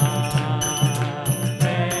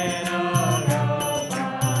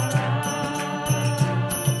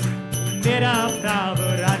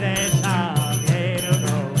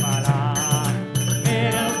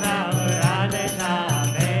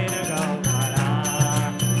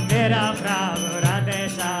मेरा प्रभु राधे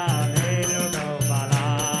श्याम वेणुगोपाला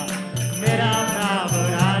मेरा प्रभु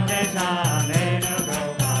राधे श्याम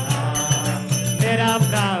वेणुगोपाला मेरा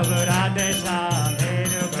प्रभु राधे श्याम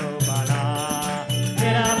वेणुगोपाला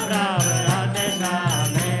मेरा प्रभु राधे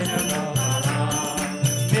श्याम वेणुगोपाला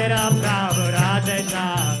मेरा प्रभु राधे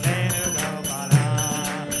श्याम वेणुगोपाला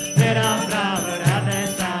मेरा प्रभु राधे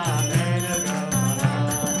श्याम वेणुगोपाला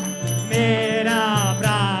मेरा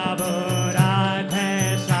प्रभु राधे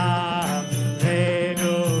श्याम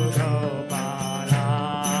वेणुगोपाला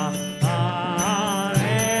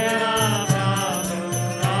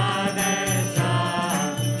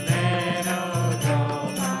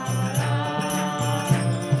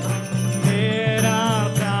मेरा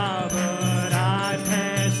प्रभु राधे श्याम वेणुगोपाला मेरा प्रभु राधे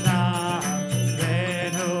श्याम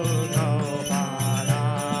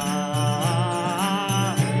वेणुगोपाला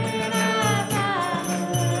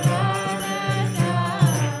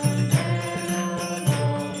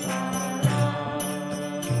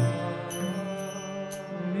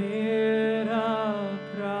मेरा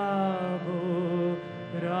प्रभु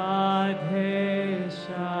Radhe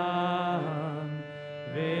Shyam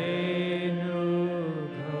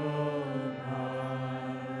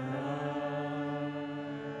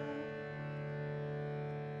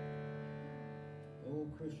O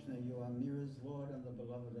Krishna, you are nearest Lord and the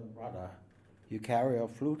beloved of Radha. You carry a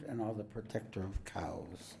flute and are the protector of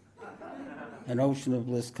cows. An ocean of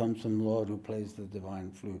bliss comes from the Lord who plays the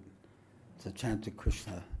divine flute. To chant to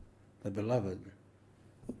Krishna, the beloved.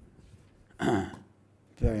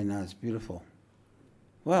 Very nice, beautiful.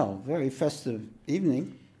 Well, very festive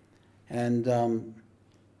evening. And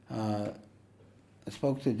I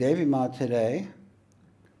spoke to Devi Ma today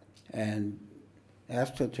and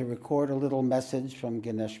asked her to record a little message from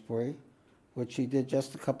Ganeshpuri, which she did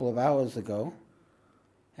just a couple of hours ago.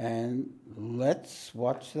 And let's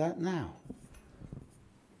watch that now.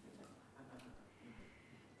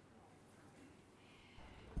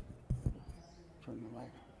 Turn the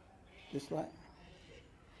light. This light.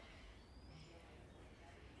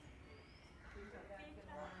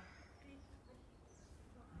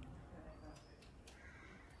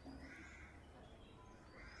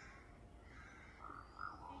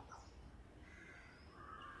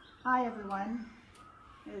 Hi everyone.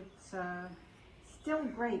 It's still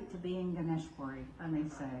great to be in Ganeshpuri, I may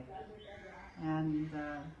say. And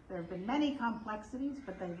there have been many complexities,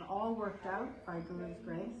 but they've all worked out by Guru's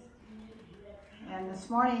grace. And this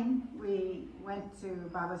morning we went to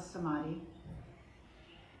Baba's Samadhi,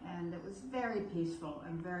 and it was very peaceful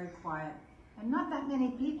and very quiet, and not that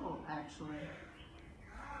many people actually.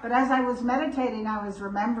 But as I was meditating, I was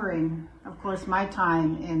remembering, of course, my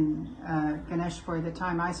time in Ganeshpuri, the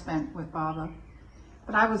time I spent with Baba.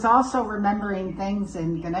 But I was also remembering things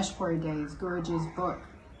in Ganeshpuri days, Guruji's book,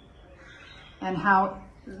 and how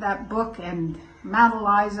that book and Mount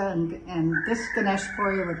Eliza and this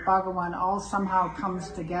Ganeshpuri with Bhagawan all somehow comes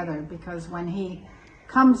together, because when he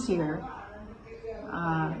comes here,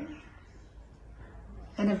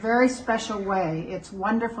 in a very special way, it's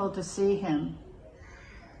wonderful to see him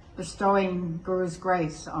bestowing Guru's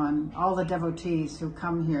grace on all the devotees who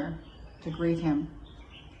come here to greet him.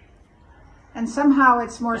 And somehow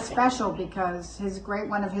it's more special because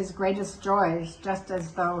one of his greatest joys, just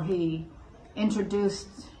as though he introduced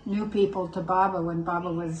new people to Baba when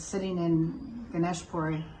Baba was sitting in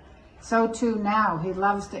Ganeshpuri, so too now he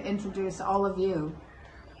loves to introduce all of you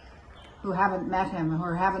who haven't met him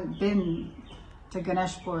or haven't been to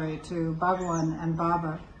Ganeshpuri, to Bhagawan and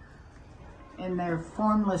Baba in their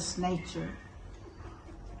formless nature.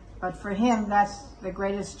 But for him, that's the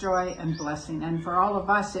greatest joy and blessing. And for all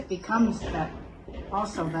of us, it becomes that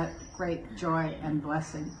great joy and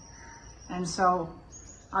blessing. And so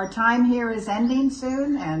our time here is ending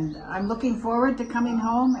soon, and I'm looking forward to coming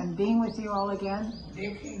home and being with you all again.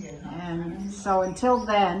 And so until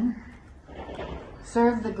then,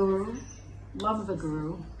 serve the Guru, love the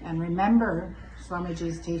Guru, and remember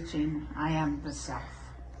Swamiji's teaching, I am the Self.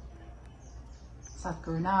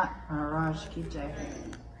 Satguru Nath Maharaj Ki Jai.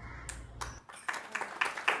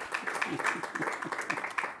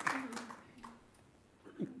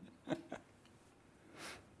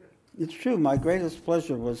 It's true, my greatest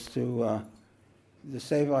pleasure was the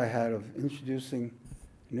seva I had of introducing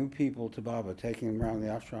new people to Baba, taking them around the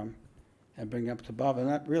ashram and bringing up to Baba, and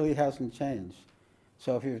that really hasn't changed.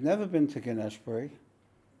 So if you've never been to Ganeshpuri,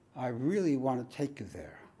 I really want to take you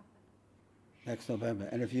there next November.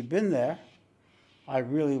 And if you've been there, I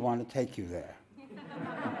really want to take you there.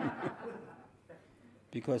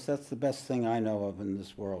 Because that's the best thing I know of in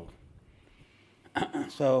this world.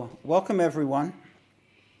 So, welcome everyone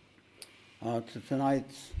to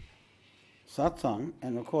tonight's satsang,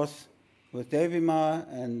 and of course with Devima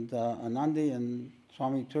and Anandi and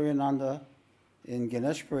Swami Turiyananda in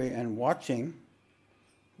Ganeshpuri and watching,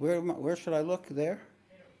 where should I look? There?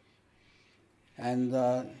 And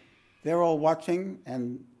they're all watching,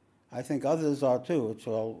 and I think others are too, which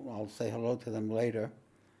I'll say hello to them later.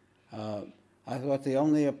 I thought the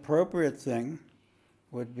only appropriate thing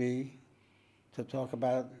would be to talk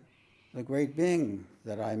about the great being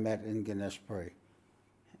that I met in Ganeshpuri,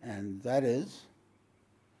 and that is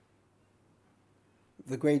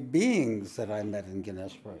the great beings that I met in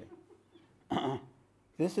Ganeshpuri.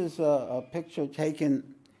 This is a picture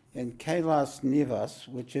taken in Kailas Nivas,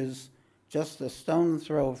 which is just a stone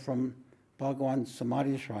throw from Bhagwan's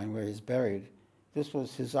Samadhi shrine where he's buried. This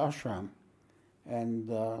was his ashram. And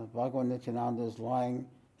Bhagwan Nityananda is lying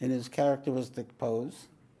in his characteristic pose,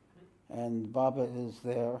 and Baba is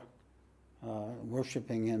there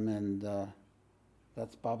worshipping him, and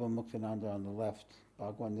that's Baba Muktananda on the left,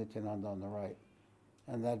 Bhagwan Nityananda on the right.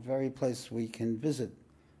 And that very place we can visit.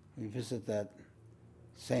 We visit that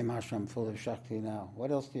same ashram full of Shakti now.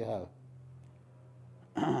 What else do you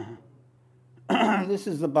have? This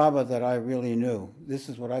is the Baba that I really knew. This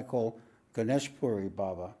is what I call Ganeshpuri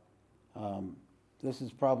Baba. This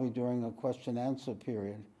is probably during a question-answer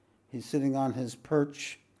period. He's sitting on his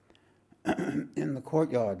perch in the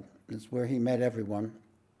courtyard. It's where he met everyone.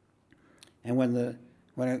 And when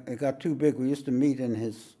it got too big, we used to meet in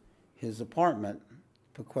his apartment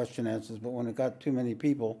for question answers. But when it got too many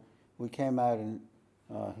people, we came out and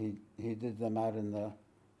he did them out in the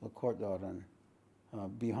courtyard.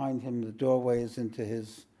 And behind him, the doorway is into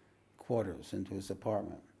his quarters, into his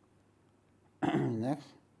apartment. Next.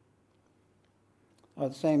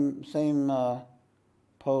 Same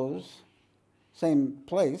pose, same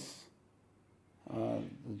place. The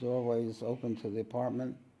doorway is open to the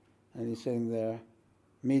apartment, and he's sitting there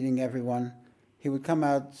meeting everyone. He would come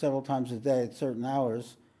out several times a day at certain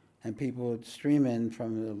hours, and people would stream in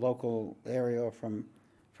from the local area or from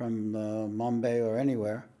Mumbai or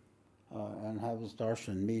anywhere and have his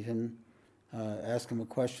darshan, meet him, ask him a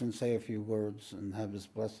question, say a few words, and have his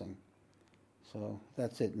blessing. So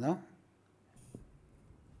that's it, no?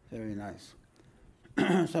 Very nice.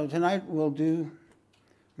 So tonight we'll do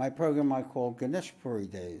my program I call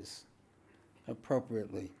Ganeshpuri Days,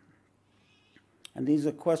 appropriately. And these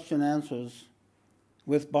are question answers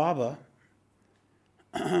with Baba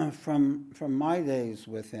from my days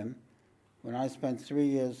with him, when I spent 3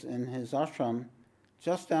 years in his ashram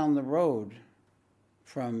just down the road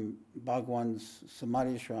from Bhagwan's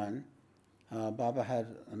Samadhi shrine. Baba had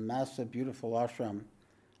a massive, beautiful ashram,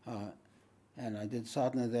 and I did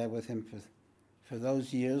sadhana there with him for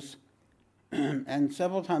those years. And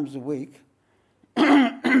several times a week,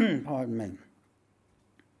 pardon me,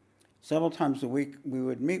 several times a week we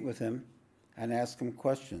would meet with him and ask him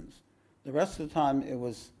questions. The rest of the time it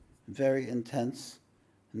was very intense,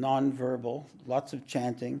 non-verbal, lots of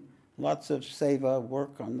chanting, lots of seva,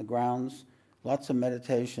 work on the grounds, lots of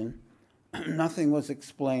meditation. Nothing was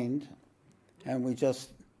explained, and we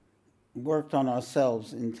just worked on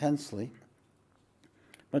ourselves intensely.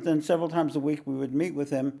 But then several times a week we would meet with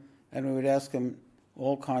him and we would ask him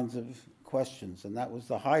all kinds of questions, and that was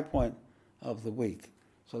the high point of the week.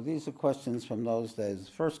 So these are questions from those days.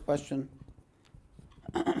 First question,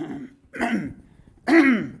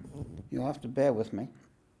 you'll have to bear with me.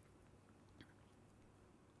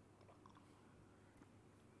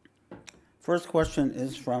 First question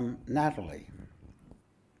is from Natalie.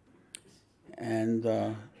 And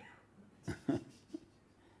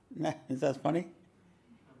is that funny?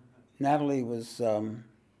 Natalie was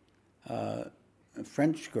a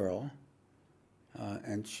French girl,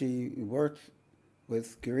 and she worked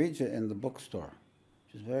with Girija in the bookstore.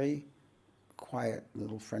 She's a very quiet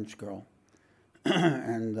little French girl,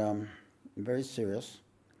 and very serious.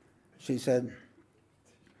 She said,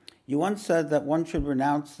 "You once said that one should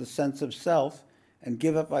renounce the sense of self and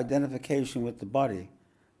give up identification with the body.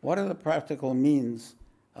 What are the practical means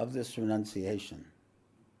of this renunciation?"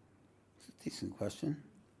 It's a decent question.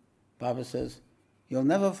 Baba says, "You'll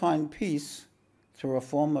never find peace through a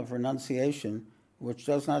form of renunciation which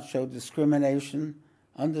does not show discrimination,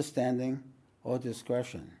 understanding, or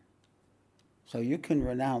discretion." So you can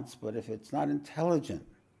renounce, but if it's not intelligent,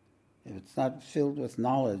 if it's not filled with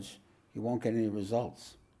knowledge, you won't get any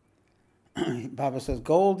results. Baba says,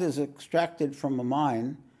 gold is extracted from a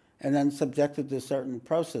mine and then subjected to certain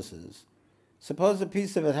processes. Suppose a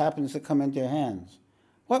piece of it happens to come into your hands.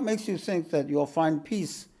 What makes you think that you'll find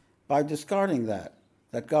peace by discarding that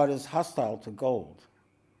God is hostile to gold?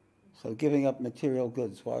 So giving up material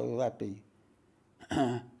goods, why will that be?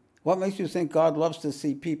 What makes you think God loves to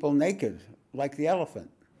see people naked like the elephant.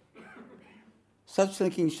 Such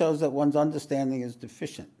thinking shows that one's understanding is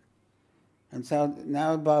deficient. And so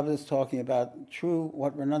now Baba is talking about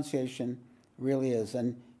what renunciation really is.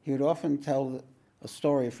 And he would often tell a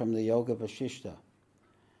story from the Yoga Vasishta,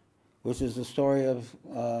 which is the story of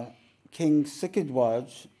King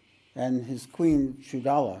Sikidwaj and his queen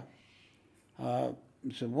Chudala.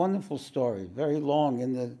 It's a wonderful story, very long.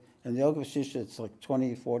 In the Yoga Vasishta, it's like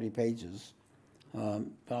 20, 40 pages. But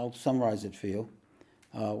I'll summarize it for you.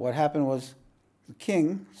 What happened was the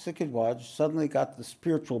king, Sikidwaj, suddenly got the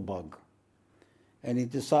spiritual bug. And he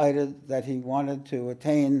decided that he wanted to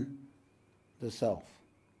attain the self.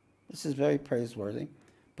 This is very praiseworthy.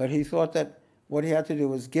 But he thought that what he had to do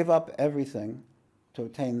was give up everything to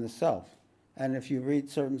attain the self. And if you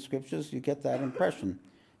read certain scriptures, you get that impression.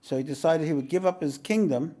 So he decided he would give up his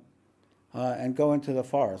kingdom and go into the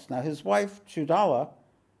forest. Now his wife, Chudala,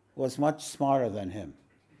 was much smarter than him,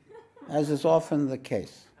 as is often the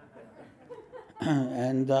case.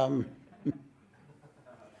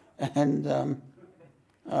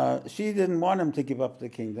 She didn't want him to give up the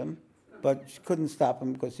kingdom, but she couldn't stop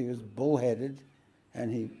him because he was bullheaded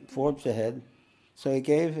and he forged ahead. So he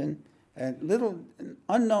gave in, and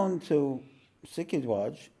unknown to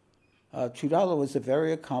Sikidwaj, Chudala was a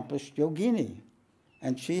very accomplished yogini,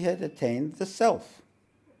 and she had attained the self.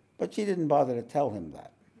 But she didn't bother to tell him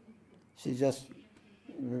that. She just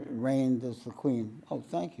reigned as the queen. Oh,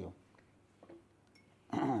 thank you.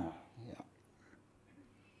 Yeah.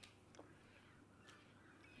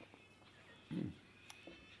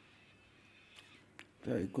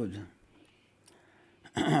 Very good.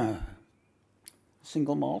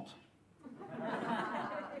 Single malt?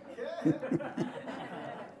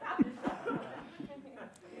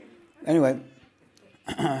 Anyway,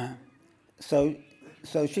 so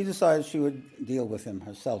she decided she would deal with him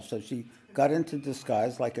herself. So she got into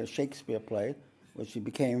disguise like a Shakespeare play, where she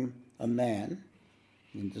became a man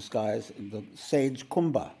in disguise, the sage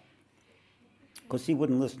Kumbha. Because he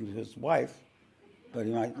wouldn't listen to his wife, but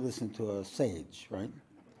he might listen to a sage, right?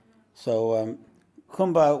 So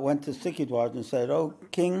Kumbha went to Sikidwaj and said, "Oh,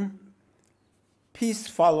 king, peace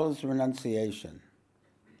follows renunciation."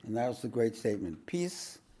 And that was the great statement.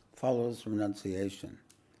 Peace follows renunciation.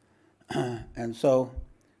 And so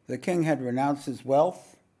the king had renounced his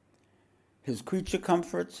wealth, his creature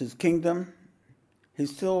comforts, his kingdom. He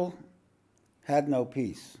still had no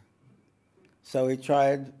peace. So he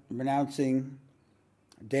tried renouncing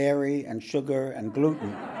dairy and sugar and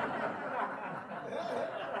gluten.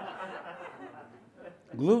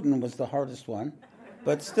 Gluten was the hardest one,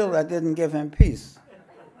 but still that didn't give him peace.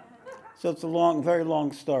 So it's a very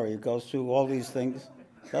long story. It goes through all these things,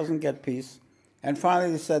 doesn't get peace. And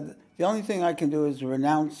finally he said, the only thing I can do is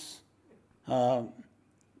renounce the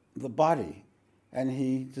body. And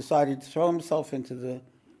he decided to throw himself into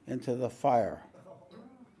the fire.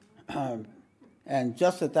 And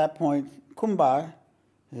just at that point, Kumbha,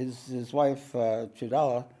 his wife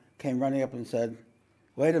Chudala, came running up and said,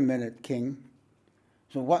 "Wait a minute, king.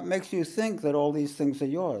 So what makes you think that all these things are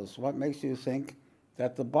yours? What makes you think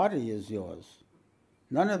that the body is yours?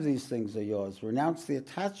 None of these things are yours. Renounce the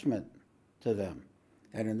attachment to them."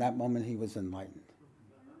 And in that moment he was enlightened.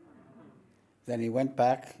 Then he went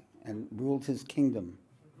back and ruled his kingdom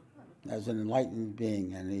as an enlightened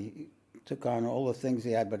being, and he took on all the things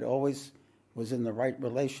he had, but always was in the right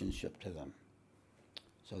relationship to them.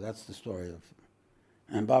 So that's the story of.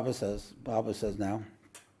 And Baba says now,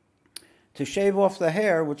 to shave off the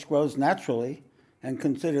hair which grows naturally, and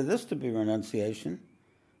consider this to be renunciation,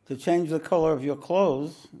 to change the color of your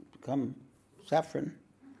clothes, become saffron,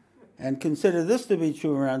 and consider this to be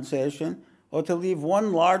true renunciation, or to leave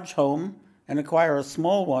one large home and acquire a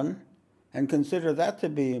small one, and consider that to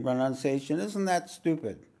be renunciation, isn't that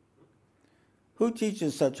stupid? Who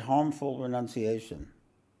teaches such harmful renunciation?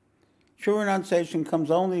 True renunciation comes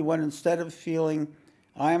only when, instead of feeling,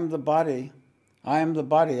 I am the body, I am the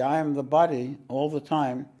body, I am the body all the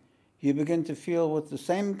time, you begin to feel with the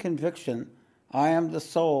same conviction, I am the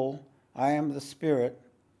soul, I am the spirit,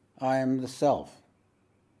 I am the self.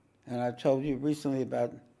 And I've told you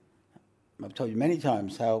many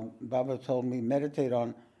times how Baba told me, meditate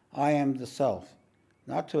on I am the self,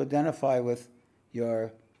 not to identify with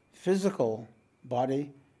your physical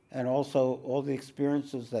body and also all the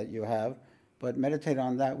experiences that you have, but meditate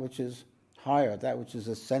on that which is higher, that which is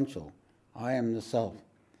essential. I am the self.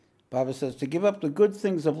 Baba says, to give up the good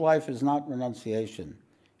things of life is not renunciation.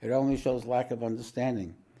 It only shows lack of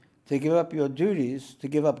understanding. To give up your duties, to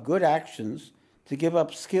give up good actions, to give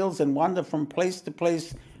up skills and wander from place to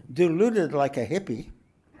place deluded like a hippie,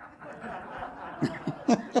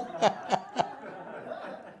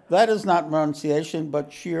 That is not renunciation,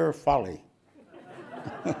 but sheer folly.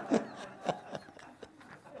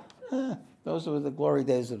 Those were the glory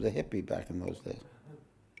days of the hippie back in those days.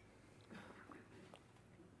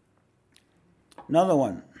 Another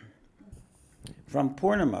one from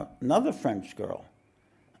Purnima, another French girl,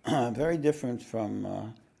 very different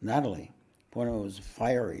from Natalie. Purnima was a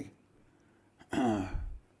fiery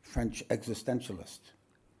French existentialist.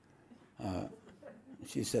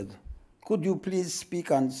 She said, "Could you please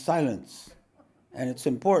speak on silence and its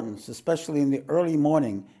importance, especially in the early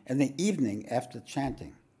morning and the evening after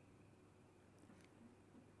chanting?"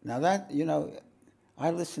 Now that, I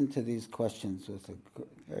listened to these questions with a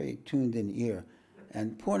very tuned-in ear,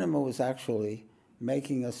 and Purnima was actually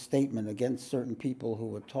making a statement against certain people who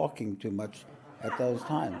were talking too much at those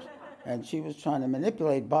times. And she was trying to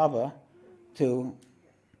manipulate Baba to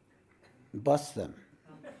bust them.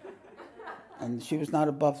 And she was not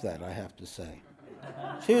above that, I have to say.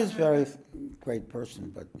 She was a very great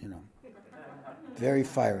person, but, very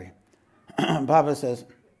fiery. Baba says,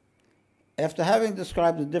 after having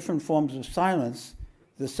described the different forms of silence,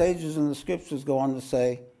 the sages in the scriptures go on to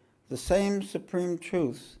say, the same supreme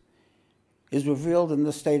truth is revealed in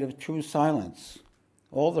the state of true silence.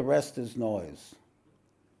 All the rest is noise.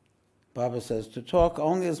 Baba says, to talk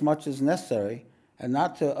only as much as necessary and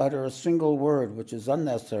not to utter a single word which is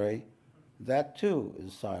unnecessary, that too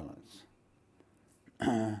is silence.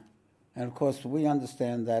 And of course, we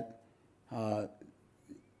understand that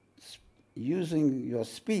using your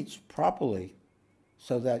speech properly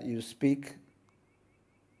so that you speak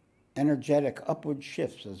energetic upward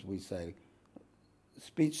shifts, as we say,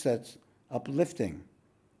 speech that's uplifting,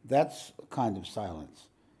 that's a kind of silence.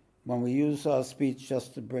 When we use our speech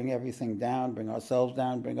just to bring everything down, bring ourselves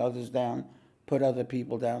down, bring others down, put other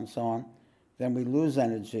people down, so on, then we lose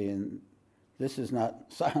energy, and this is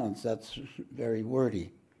not silence, that's very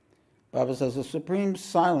wordy. Baba says, the supreme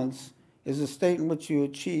silence is a state in which you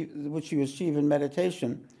achieve in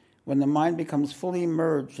meditation when the mind becomes fully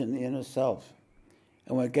immersed in the inner self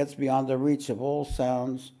and when it gets beyond the reach of all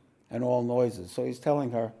sounds and all noises. So he's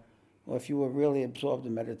telling her, well, if you were really absorbed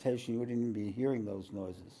in meditation, you wouldn't even be hearing those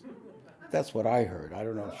noises. That's what I heard. I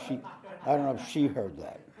don't know if she heard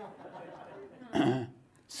that.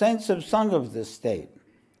 Saints have sung of this state.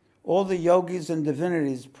 All the yogis and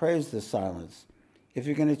divinities praise this silence. If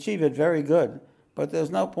you can achieve it, very good. But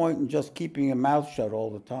there's no point in just keeping your mouth shut all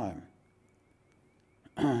the time.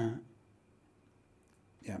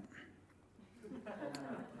 Yeah.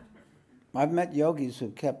 I've met yogis who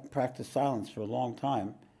practiced silence for a long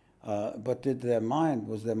time, but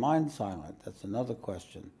was their mind silent? That's another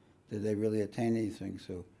question. Did they really attain anything?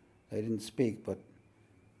 So they didn't speak, but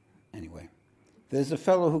anyway. There's a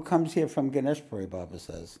fellow who comes here from Ganeshpuri, Baba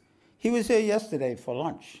says. He was here yesterday for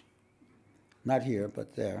lunch. Not here,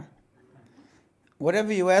 but there.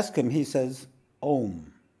 Whatever you ask him, he says,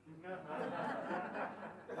 Om.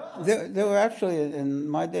 There were actually, in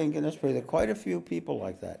my day in Ganeshpuri, there were quite a few people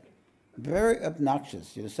like that. Very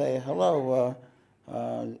obnoxious. You say, hello,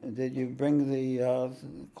 did you bring the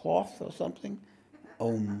cloth or something?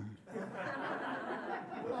 Om.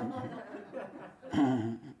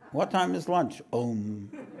 What time is lunch?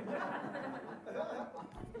 Om.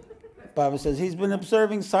 Baba says he's been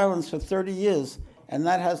observing silence for 30 years, and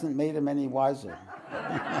that hasn't made him any wiser.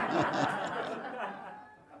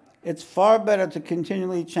 It's far better to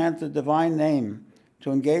continually chant the divine name,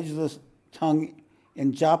 to engage the tongue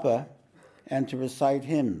in japa, and to recite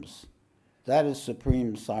hymns. That is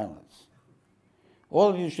supreme silence. All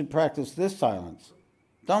of you should practice this silence.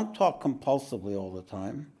 Don't talk compulsively all the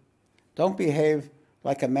time. Don't behave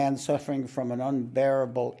like a man suffering from an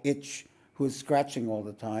unbearable itch who is scratching all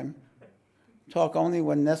the time. Talk only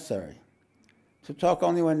when necessary. To talk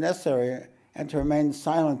only when necessary and to remain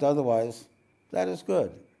silent otherwise, that is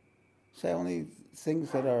good. Say only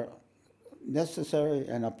things that are necessary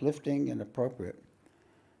and uplifting and appropriate.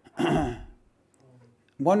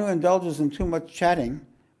 One who indulges in too much chatting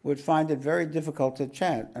would find it very difficult to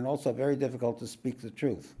chant and also very difficult to speak the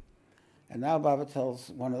truth. And now Baba tells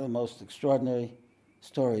one of the most extraordinary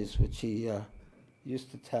stories which he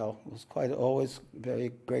used to tell. It was always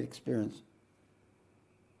very great experience.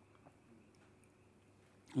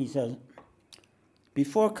 He says,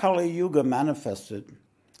 before Kali Yuga manifested,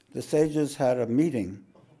 the sages had a meeting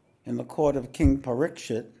in the court of King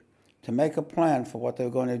Parikshit to make a plan for what they were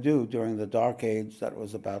going to do during the dark age that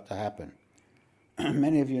was about to happen.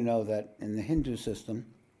 Many of you know that in the Hindu system,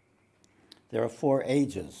 there are 4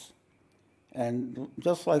 ages. And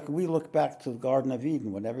just like we look back to the Garden of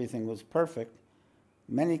Eden when everything was perfect,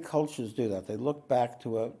 many cultures do that. They look back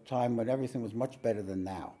to a time when everything was much better than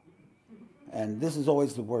now. And this is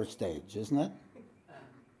always the worst age, isn't it?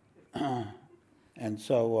 And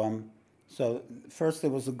so first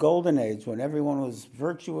there was the golden age when everyone was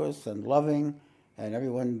virtuous and loving, and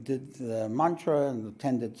everyone did the mantra and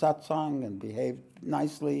attended satsang and behaved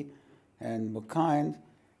nicely and were kind.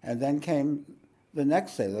 And then came the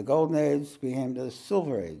next day, the golden age became the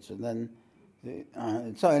silver age. And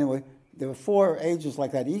then, so anyway, there were 4 ages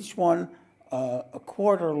like that, each one a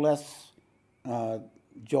quarter less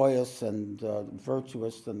joyous and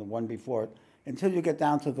virtuous than the one before it, until you get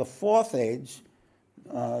down to the 4th age,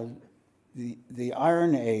 the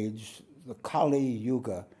Iron Age, the Kali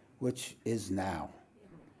Yuga, which is now,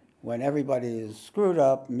 when everybody is screwed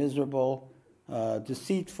up, miserable,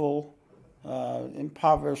 deceitful,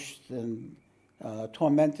 impoverished, and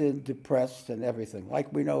tormented, depressed, and everything,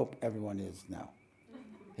 like we know everyone is now,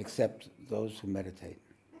 except those who meditate.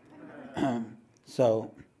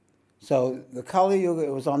 So the Kali Yuga,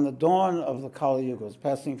 it was on the dawn of the Kali Yuga. It was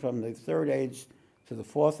passing from the 3rd age to the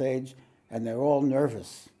 4th age, and they're all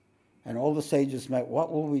nervous. And all the sages met,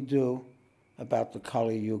 what will we do about the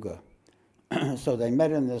Kali Yuga? So they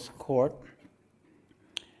met in this court,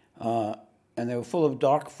 and they were full of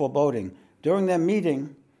dark foreboding. During their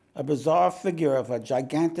meeting, a bizarre figure of a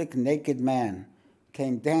gigantic naked man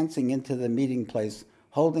came dancing into the meeting place,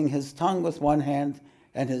 holding his tongue with one hand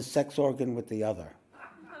and his sex organ with the other.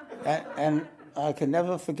 And I can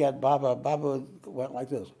never forget Baba. Baba went like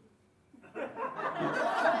this.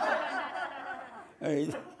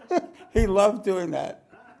 He loved doing that.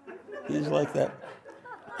 He's like that.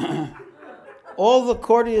 All the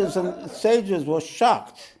courtiers and sages were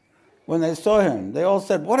shocked when they saw him. They all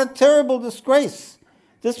said, "What a terrible disgrace!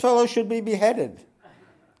 This fellow should be beheaded."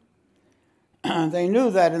 They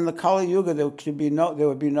knew that in the Kali Yuga there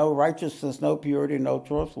would be no righteousness, no purity, no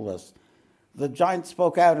truthfulness. The giant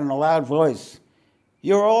spoke out in a loud voice,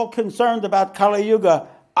 "You're all concerned about Kali Yuga.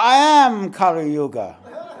 I am Kali Yuga."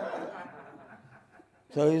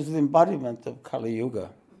 So he's the embodiment of Kali Yuga.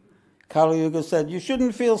 Kali Yuga said, "You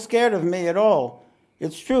shouldn't feel scared of me at all.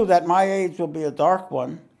 It's true that my age will be a dark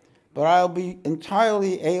one, but I'll be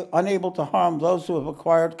entirely unable to harm those who have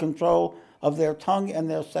acquired control of their tongue and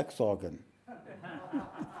their sex organ."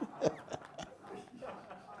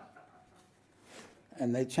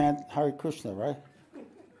 And they chant Hare Krishna, right?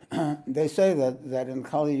 They say that in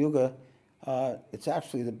Kali Yuga, it's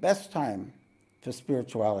actually the best time for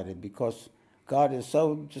spirituality because God is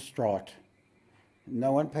so distraught.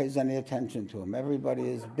 No one pays any attention to him. Everybody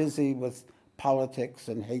is busy with politics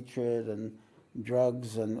and hatred and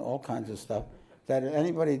drugs and all kinds of stuff, that if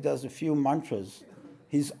anybody does a few mantras,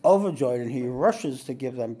 he's overjoyed and he rushes to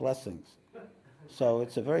give them blessings. So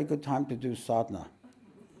it's a very good time to do sadhana.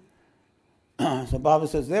 So Baba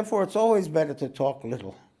says, therefore it's always better to talk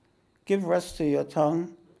little. Give rest to your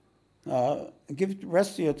tongue. Give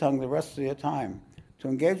rest to your tongue the rest of your time. To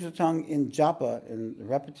engage the tongue in japa, in the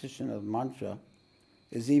repetition of mantra,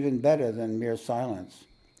 is even better than mere silence.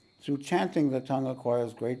 Through chanting, the tongue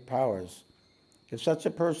acquires great powers. If such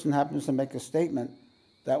a person happens to make a statement,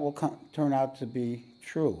 that will turn out to be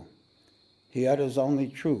true. He utters only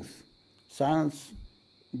truth. Silence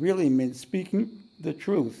really means speaking the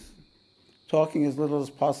truth, talking as little as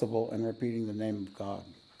possible, and repeating the name of God.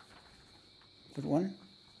 Good one?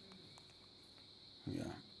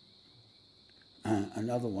 Yeah.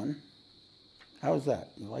 Another one. How's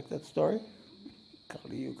that? You like that story?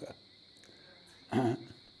 Kali Yuga.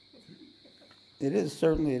 It is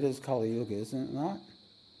Kali Yuga, isn't it not?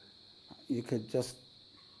 You could just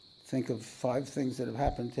think of 5 things that have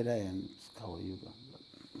happened today and it's Kali Yuga. But,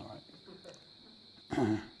 all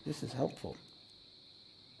right. This is helpful.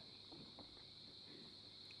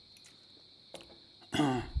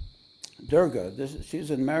 Durga, she's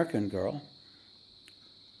an American girl.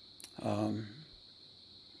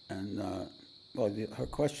 Her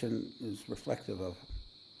question is reflective of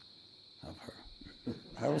her.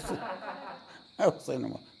 I will say no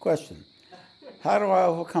more. Question: how do I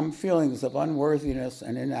overcome feelings of unworthiness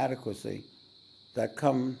and inadequacy that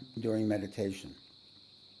come during meditation?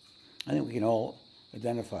 I think we can all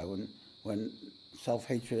identify when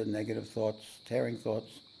self-hatred, negative thoughts, tearing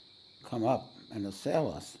thoughts come up and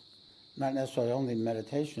assail us. Not necessarily only in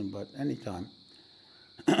meditation, but any time.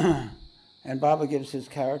 And Baba gives his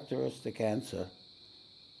characteristic answer.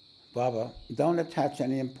 Baba, don't attach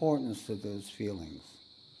any importance to those feelings.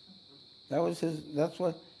 That's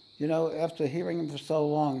what, after hearing him for so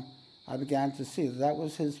long, I began to see that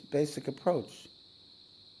was his basic approach.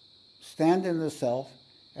 Stand in the self,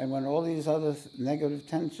 and when all these other negative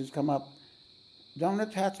tendencies come up, don't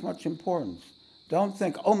attach much importance. Don't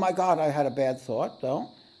think, oh my God, I had a bad thought. Don't.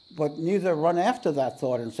 but neither run after that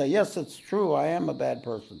thought and say, yes, it's true, I am a bad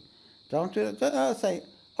person. Don't do that. Say,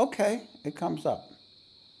 okay, it comes up.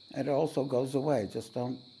 And it also goes away. Just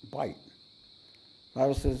don't bite. The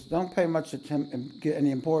Bible says, don't pay much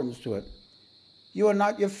any importance to it. You are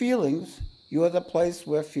not your feelings. You are the place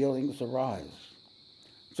where feelings arise.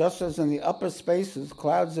 Just as in the upper spaces,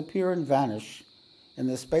 clouds appear and vanish, in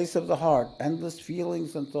the space of the heart, endless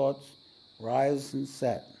feelings and thoughts rise and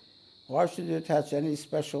set. Why should you attach any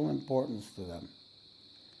special importance to them?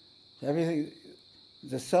 Everything,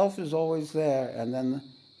 the self is always there, and then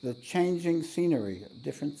the changing scenery,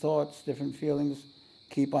 different thoughts, different feelings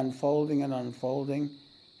keep unfolding and unfolding,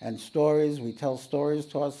 and stories, we tell stories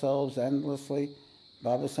to ourselves endlessly.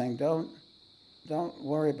 Baba's saying, don't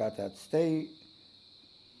worry about that. Stay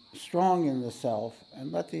strong in the self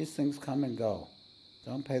and let these things come and go.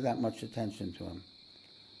 Don't pay that much attention to them.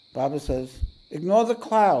 Baba says, ignore the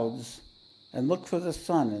clouds and look for the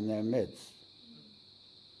sun in their midst.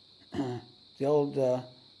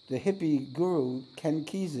 The hippie guru, Ken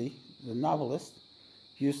Kesey, the novelist,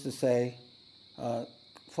 used to say,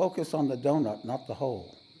 focus on the donut, not the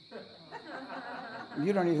hole.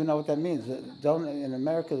 You don't even know what that means. In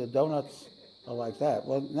America, the donuts are like that.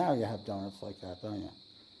 Well, now you have donuts like that, don't you?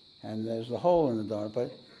 And there's the hole in the donut.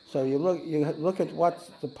 But so you look at what's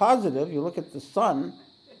the positive. You look at the sun,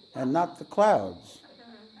 and not the clouds.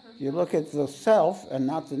 You look at the self, and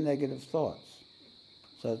not the negative thoughts.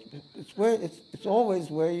 So it's always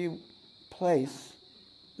where you place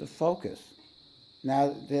the focus.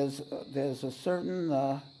 Now there's a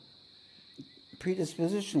certain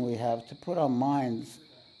predisposition we have to put our minds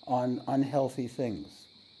on unhealthy things.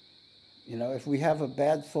 You know, if we have a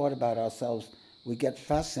bad thought about ourselves, we get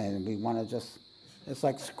fascinated. We want to it's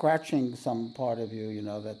like scratching some part of you, you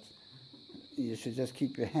know, that you should just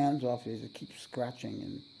keep your hands off it. You keep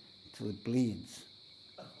scratching until it bleeds.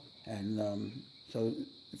 And so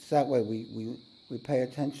it's that way we pay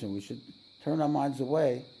attention. We should turn our minds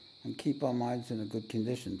away and keep our minds in a good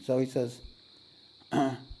condition. So he says,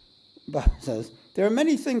 Bob says, there are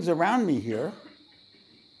many things around me here.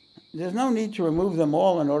 There's no need to remove them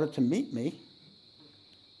all in order to meet me.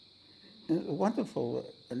 A wonderful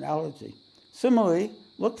analogy. Similarly,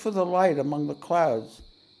 look for the light among the clouds.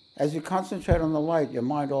 As you concentrate on the light, your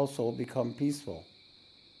mind also will become peaceful.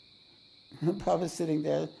 Baba's sitting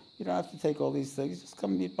there. You don't have to take all these things. Just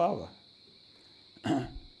come meet Baba.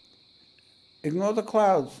 Ignore the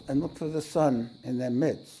clouds and look for the sun in their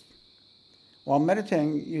midst. While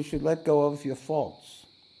meditating, you should let go of your faults.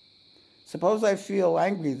 Suppose I feel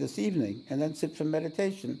angry this evening and then sit for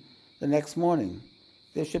meditation the next morning.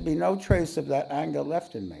 There should be no trace of that anger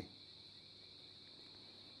left in me.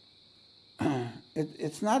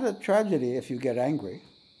 It's not a tragedy if you get angry.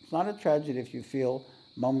 It's not a tragedy if you feel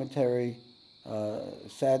momentary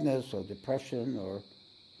sadness or depression or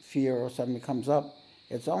fear or something comes up.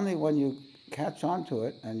 It's only when you catch on to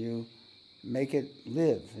it and you make it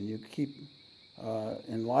live and you keep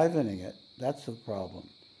enlivening it, that's the problem.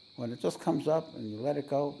 When it just comes up and you let it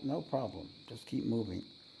go, no problem. Just keep moving.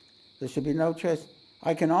 There should be no trace.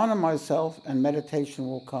 I can honor myself and meditation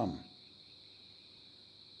will come.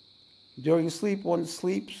 During sleep, one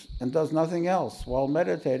sleeps and does nothing else. While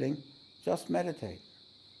meditating, just meditate.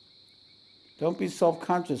 Don't be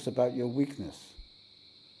self-conscious about your weaknesses.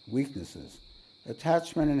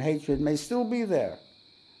 Attachment and hatred may still be there,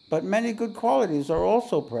 but many good qualities are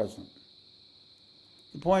also present.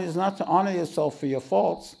 The point is not to honor yourself for your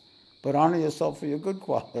faults, but honor yourself for your good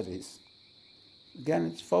qualities. Again,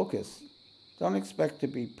 it's focus. Don't expect to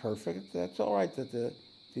be perfect. That's all right that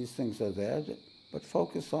these things are there, but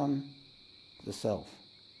focus on the self.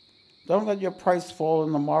 Don't let your price fall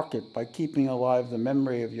in the market by keeping alive the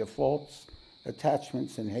memory of your faults,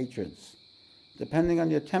 attachments, and hatreds. Depending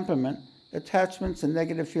on your temperament, attachments and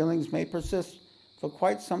negative feelings may persist for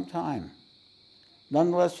quite some time.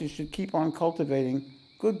 Nonetheless, you should keep on cultivating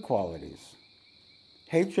good qualities.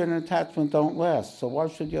 Hatred and attachment don't last, so why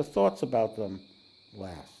should your thoughts about them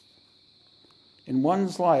last?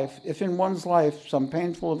 If in one's life some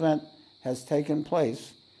painful event has taken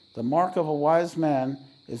place, the mark of a wise man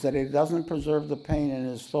is that he doesn't preserve the pain in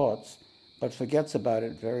his thoughts, but forgets about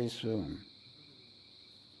it very soon.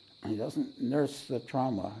 He doesn't nurse the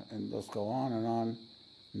trauma and just go on and on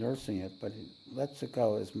nursing it, but he lets it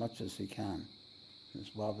go as much as he can. It's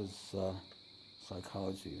Baba's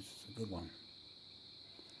psychology. It's a good one.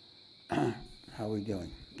 How are we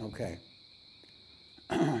doing? Okay.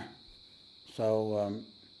 So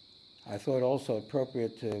I thought also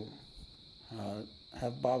appropriate to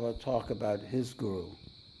have Baba talk about his guru,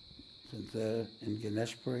 since they're in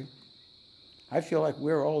Ganeshpuri. I feel like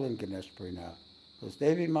we're all in Ganeshpuri now. Because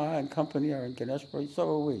Devi Ma and company are in Ganeshpuri, so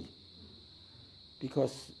are we.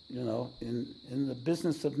 Because, in the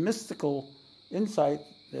business of mystical insight,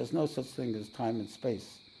 there's no such thing as time and space.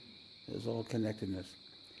 There's all connectedness.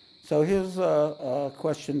 So here's a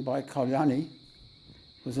question by Kalyani,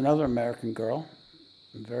 who's another American girl,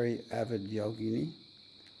 a very avid yogini.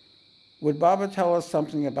 Would Baba tell us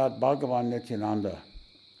something about Bhagavan Nityananda?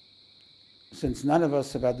 Since none of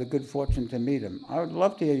us have had the good fortune to meet him, I would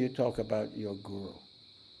love to hear you talk about your guru.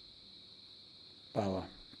 Baba,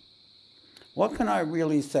 what can I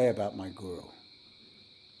really say about my guru?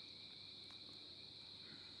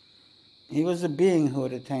 He was a being who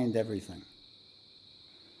had attained everything.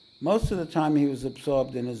 Most of the time he was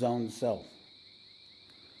absorbed in his own self.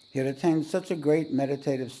 He had attained such a great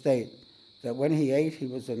meditative state that when he ate, he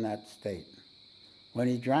was in that state. When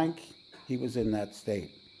he drank, he was in that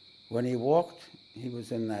state. When he walked, he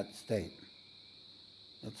was in that state.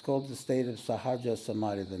 It's called the state of Sahaja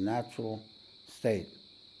Samadhi, the natural state,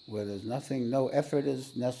 where there's nothing, no effort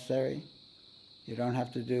is necessary. You don't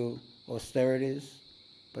have to do austerities,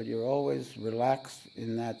 but you're always relaxed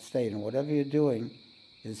in that state. And whatever you're doing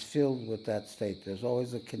is filled with that state. There's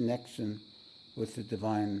always a connection with the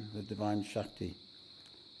divine Shakti.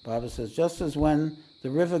 Baba says, just as when the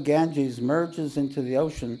river Ganges merges into the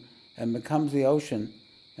ocean and becomes the ocean,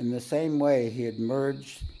 in the same way he had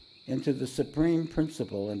merged into the supreme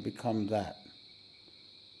principle and become that.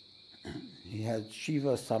 He had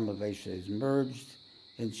Shiva Samavesha. He's merged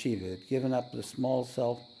in Shiva. He had given up the small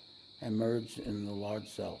self and merged in the large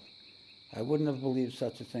self. I wouldn't have believed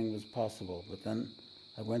such a thing was possible, but then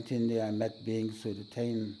I went to India, I met beings who had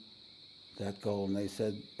attained that goal, and they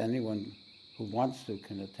said anyone who wants to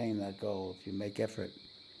can attain that goal if you make effort.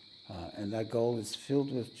 And that goal is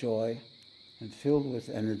filled with joy, and filled with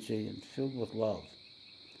energy, and filled with love.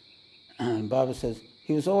 And Baba says,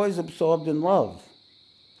 he was always absorbed in love.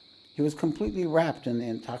 He was completely wrapped in the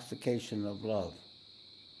intoxication of love.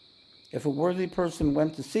 If a worthy person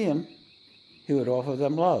went to see him, he would offer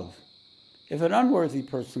them love. If an unworthy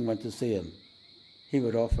person went to see him, he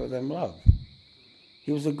would offer them love.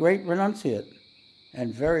 He was a great renunciate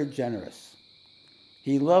and very generous.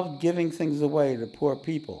 He loved giving things away to poor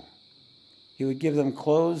people. He would give them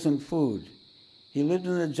clothes and food. He lived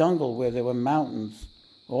in the jungle where there were mountains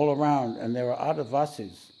all around, and there were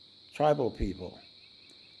Adivasis, tribal people.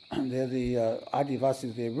 They're the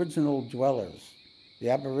Adivasis, the original dwellers, the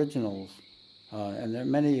aboriginals, and there are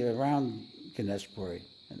many around Ganeshpuri,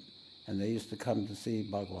 and they used to come to see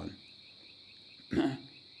Bhagwan.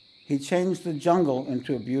 He changed the jungle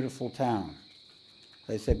into a beautiful town.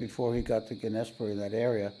 They said before he got to Ganeshpuri, that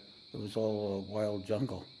area, it was all a wild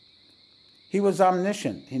jungle. He was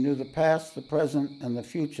omniscient. He knew the past, the present, and the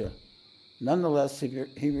future. Nonetheless, he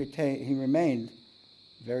remained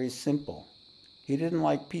very simple. He didn't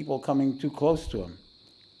like people coming too close to him.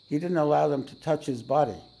 He didn't allow them to touch his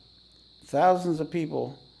body. Thousands of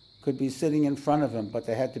people could be sitting in front of him, but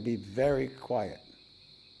they had to be very quiet.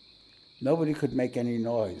 Nobody could make any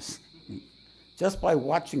noise. Just by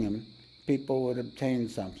watching him, people would obtain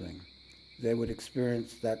something. They would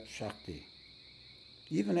experience that Shakti.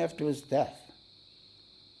 Even after his death.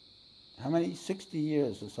 How many? 60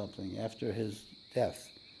 years or something after his death.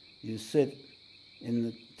 You sit in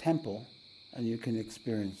the temple and you can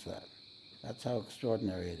experience that. That's how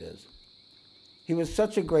extraordinary it is. He was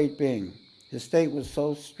such a great being. His state was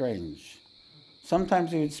so strange.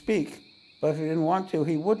 Sometimes he would speak, but if he didn't want to,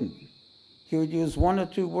 he wouldn't. He would use one or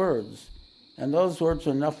two words, and those words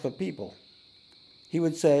were enough for people. He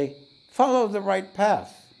would say, follow the right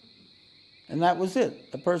path. And that was it.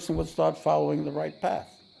 A person would start following the right path.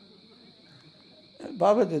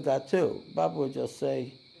 Baba did that too. Baba would just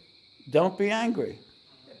say, don't be angry.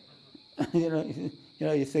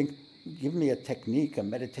 You think, give me a technique, a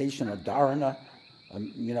meditation, a dharana,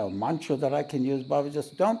 a mantra that I can use. Baba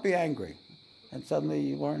just, don't be angry. And suddenly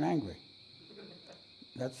you weren't angry.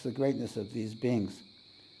 That's the greatness of these beings.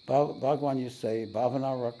 Bhagwan, you say,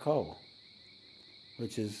 bhavana rakho,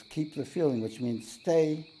 which is keep the feeling, which means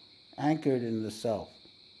stay anchored in the self,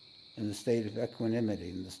 in the state of equanimity,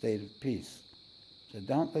 in the state of peace. So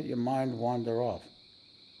don't let your mind wander off.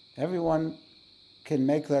 Everyone can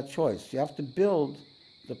make that choice. You have to build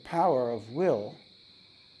the power of will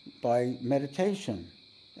by meditation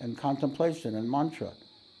and contemplation and mantra.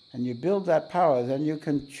 And you build that power, then you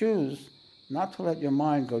can choose not to let your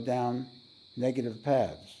mind go down negative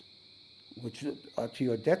paths, which are to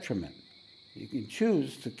your detriment. You can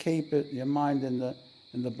choose to keep your mind in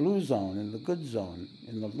the blue zone, in the good zone,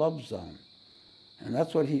 in the love zone. And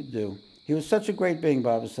that's what he'd do. He was such a great being,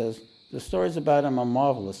 Baba says. The stories about him are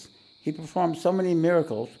marvelous. He performed so many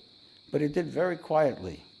miracles but he did very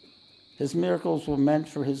quietly. His miracles were meant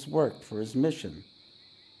for his work, for his mission.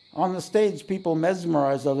 On the stage, people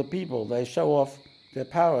mesmerize other people. They show off their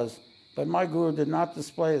powers, but my Guru did not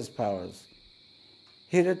display his powers.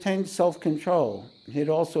 He had attained self-control. He had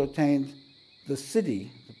also attained the siddhi,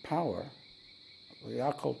 the power, the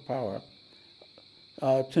occult power,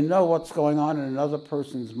 to know what's going on in another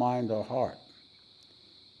person's mind or heart.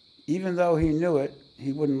 Even though he knew it,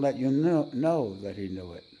 he wouldn't let you know that he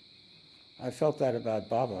knew it. I felt that about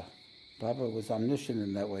Baba. Baba was omniscient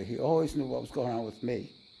in that way. He always knew what was going on with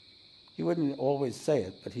me. He wouldn't always say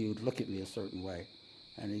it, but he would look at me a certain way.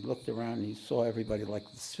 And he looked around and he saw everybody like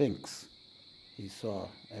the Sphinx. He saw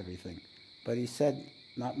everything. But he said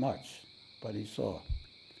not much, but he saw.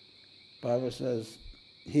 Baba says,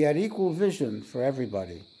 he had equal vision for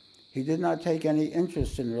everybody. He did not take any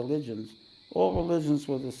interest in religions. All religions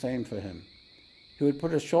were the same for him. He would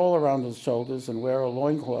put a shawl around his shoulders and wear a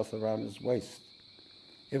loincloth around his waist.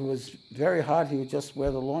 If it was very hot, he would just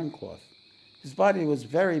wear the loincloth. His body was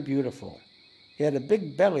very beautiful. He had a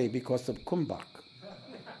big belly because of kumbhak.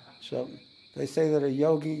 So they say that a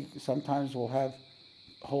yogi sometimes will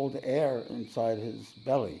hold air inside his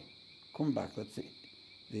belly. Kumbhak, that's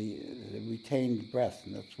the retained breath,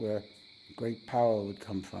 and that's where great power would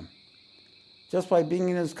come from. Just by being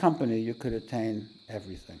in his company, you could attain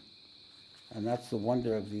everything. And that's the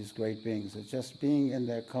wonder of these great beings. It's just being in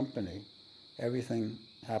their company, everything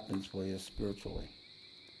happens for you spiritually.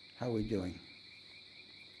 How are we doing?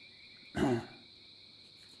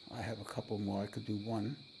 I have a couple more. I could do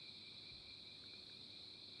one.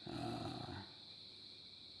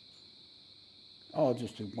 I'll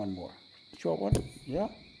just do one more. Short one? Yeah?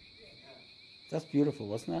 That's beautiful,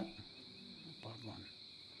 wasn't that? Bhagwan.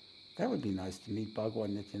 That would be nice to meet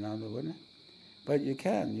Bhagwan Nityananda, wouldn't it? But you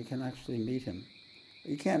can actually meet him.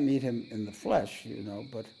 You can't meet him in the flesh,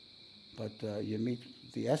 but you meet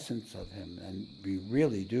the essence of him, and we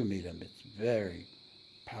really do meet him. It's very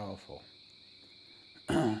powerful.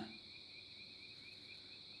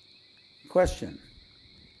 Question.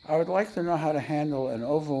 I would like to know how to handle an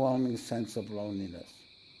overwhelming sense of loneliness.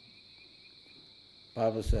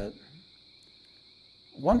 Baba said,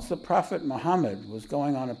 once the Prophet Muhammad was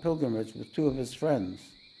going on a pilgrimage with two of his friends.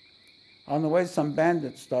 On the way, some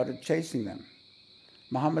bandits started chasing them.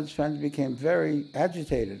 Muhammad's friends became very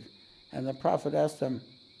agitated, and the Prophet asked them,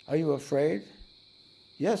 are you afraid?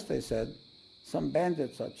 Yes, they said, some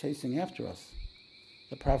bandits are chasing after us.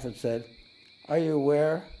 The Prophet said, are you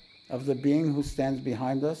aware of the being who stands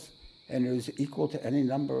behind us and who is equal to any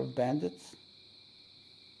number of bandits?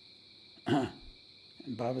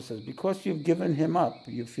 And Baba says, because you've given him up,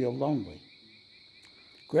 you feel lonely.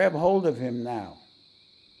 Grab hold of him now,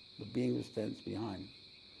 the being who stands behind.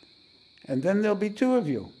 And then there'll be two of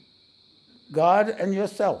you, God and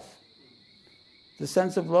yourself. The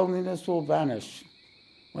sense of loneliness will vanish.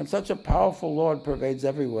 When such a powerful Lord pervades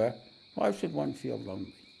everywhere, why should one feel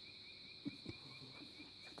lonely?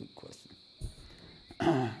 Good question.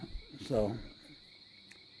 So,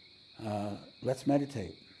 let's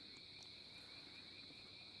meditate.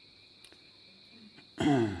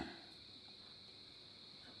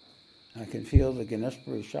 I can feel the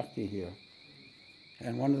Ganeshpuri Shakti here.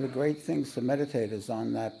 And one of the great things to meditate is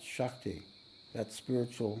on that Shakti, that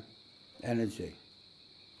spiritual energy.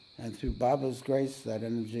 And through Baba's grace, that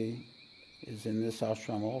energy is in this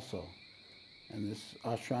ashram also. And this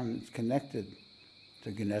ashram is connected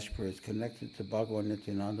to Ganeshpuri, it's connected to Bhagwan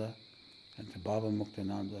Nityananda and to Baba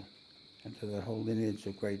Muktananda and to that whole lineage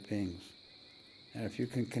of great beings. And if you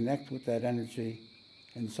can connect with that energy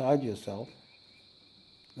inside yourself,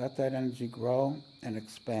 let that energy grow and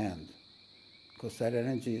expand. Because that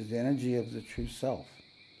energy is the energy of the true self.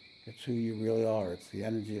 It's who you really are. It's the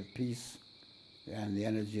energy of peace and the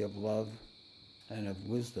energy of love and of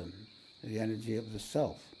wisdom, the energy of the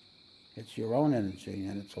self. It's your own energy,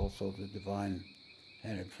 and it's also the divine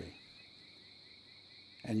energy.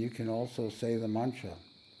 And you can also say the mantra.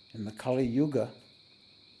 In the Kali Yuga,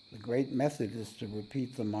 the great method is to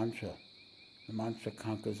repeat the mantra. The mantra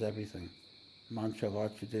conquers everything. The mantra of our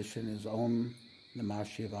tradition is Om Namah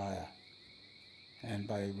Shivaya. And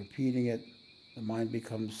by repeating it, the mind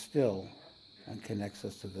becomes still and connects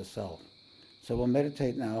us to the self. So we'll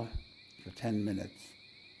meditate now for 10 minutes.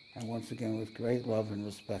 And once again, with great love and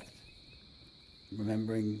respect,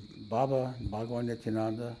 remembering Baba, Bhagwan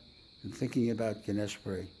Nityananda, and thinking about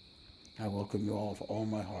Ganeshpuri, I welcome you all with all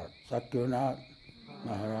my heart. Satguru Nath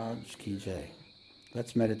Maharaj Ki Jai.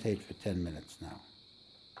 Let's meditate for 10 minutes now.